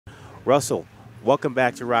Russell, welcome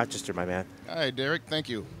back to Rochester, my man. Hi, Derek. Thank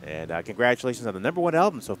you. And congratulations on the #1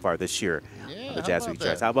 album so far this year Yeah, on the how Jazz about Week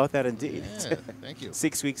charts. that? How about that indeed? Yeah, thank you.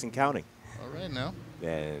 6 weeks and counting. All right now.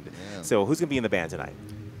 And Yeah. so who's going to be in the band tonight?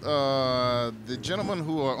 The gentlemen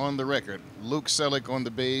who are on the record, Luke Selleck on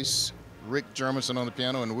the bass, Rick Jermison on the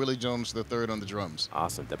piano, and Willie Jones III on the drums.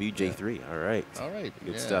 Awesome. WJ3. All right. All right.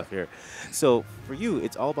 Good yeah. stuff here. So for you,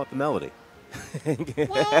 it's all about the melody.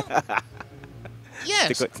 Well,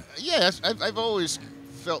 yes. Stick Yes. I've always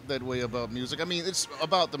felt that way about music. I mean, it's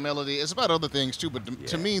about the melody. It's about other things, too. But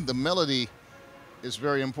to me, the melody is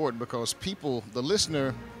very important because people, the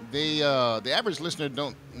listener, the average listener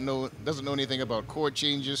doesn't know anything about chord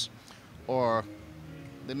changes, or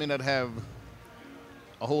they may not have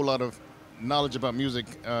a whole lot of knowledge about music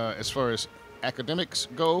as far as academics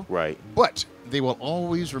go. Right. But they will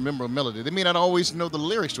always remember a melody. They may not always know the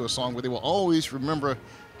lyrics to a song, but they will always remember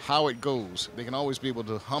how it goes. They can always be able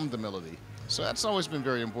to hum the melody. So that's always been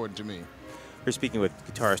very important to me. We're speaking with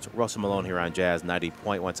guitarist Russell Malone here on Jazz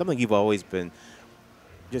 90.1. Something you've always been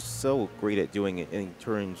just so great at doing in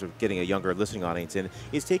terms of getting a younger listening audience in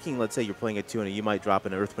is taking, let's say you're playing a tune and you might drop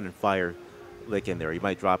an Earth, Wind & Fire lick in there. You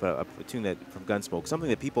might drop a tune that from Gunsmoke, something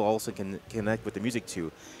that people also can connect with the music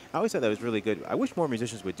to. I always thought that was really good. I wish more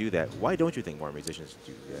musicians would do that. Why don't you think more musicians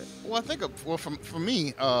do that? Well, I think, for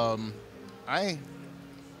me, I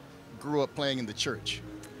grew up playing in the church.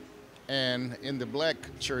 And in the black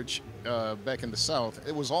church back in the South,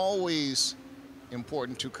 it was always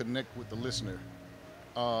important to connect with the listener.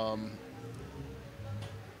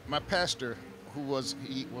 My pastor,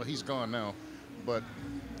 he's gone now, but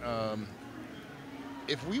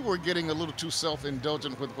if we were getting a little too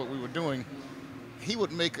self-indulgent with what we were doing, he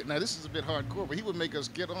would make, now this is a bit hardcore, but he would make us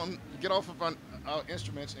get off of our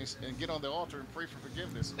instruments and get on the altar and pray for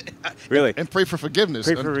forgiveness. Really? And pray for forgiveness.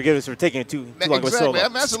 Pray for forgiveness for taking it too long of a solo.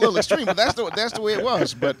 Exactly. That's a little extreme, but that's the way it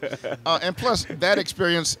was. But and plus that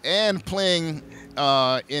experience and playing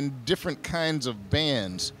in different kinds of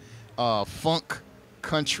bands, funk,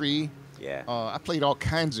 country. Yeah. I played all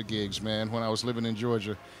kinds of gigs, man, when I was living in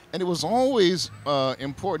Georgia, and it was always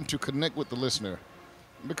important to connect with the listener,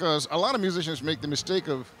 because a lot of musicians make the mistake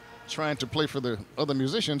of trying to play for the other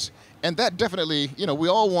musicians, and that definitely, we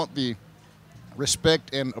all want the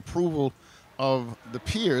respect and approval of the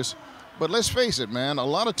peers, but let's face it, man, a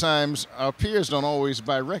lot of times our peers don't always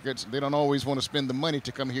buy records. They don't always want to spend the money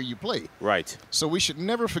to come hear you play. Right. So we should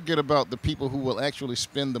never forget about the people who will actually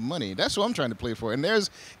spend the money. That's who I'm trying to play for. And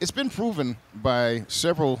it's been proven by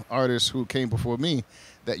several artists who came before me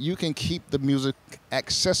that you can keep the music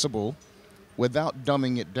accessible without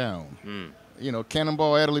dumbing it down.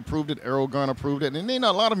 Cannonball Adderley proved it, Errol Garner proved it, and then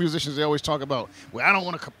a lot of musicians, they always talk about, well, I don't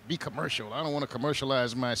want to be commercial. I don't want to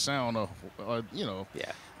commercialize my sound or.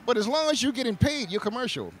 Yeah. But as long as you're getting paid, you're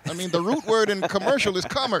commercial. I mean, the root word in commercial is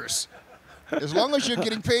commerce. As long as you're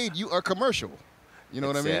getting paid, you are commercial. You know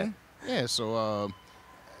what I mean? Yeah, so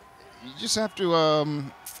you just have to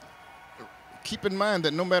keep in mind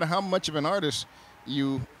that no matter how much of an artist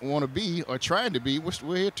you want to be or trying to be,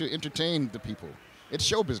 we're here to entertain the people. It's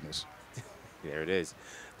show business. There it is.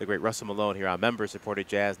 The great Russell Malone here on member-supported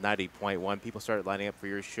Jazz 90.1. People started lining up for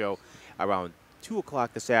your show around 2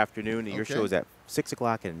 o'clock this afternoon, and your show is at 6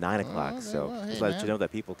 o'clock and 9 o'clock. Okay, so well, hey, just let you know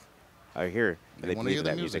that people are here and they want to believe hear in the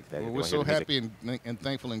that music. music. Well, we're so happy and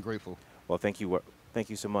thankful and grateful. Well, thank you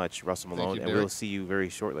so much, Russell Thank Malone, you, and Derek. we'll see you very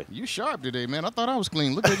shortly. You sharp today, man. I thought I was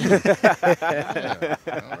clean. Look at you. Yeah,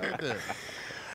 all right there.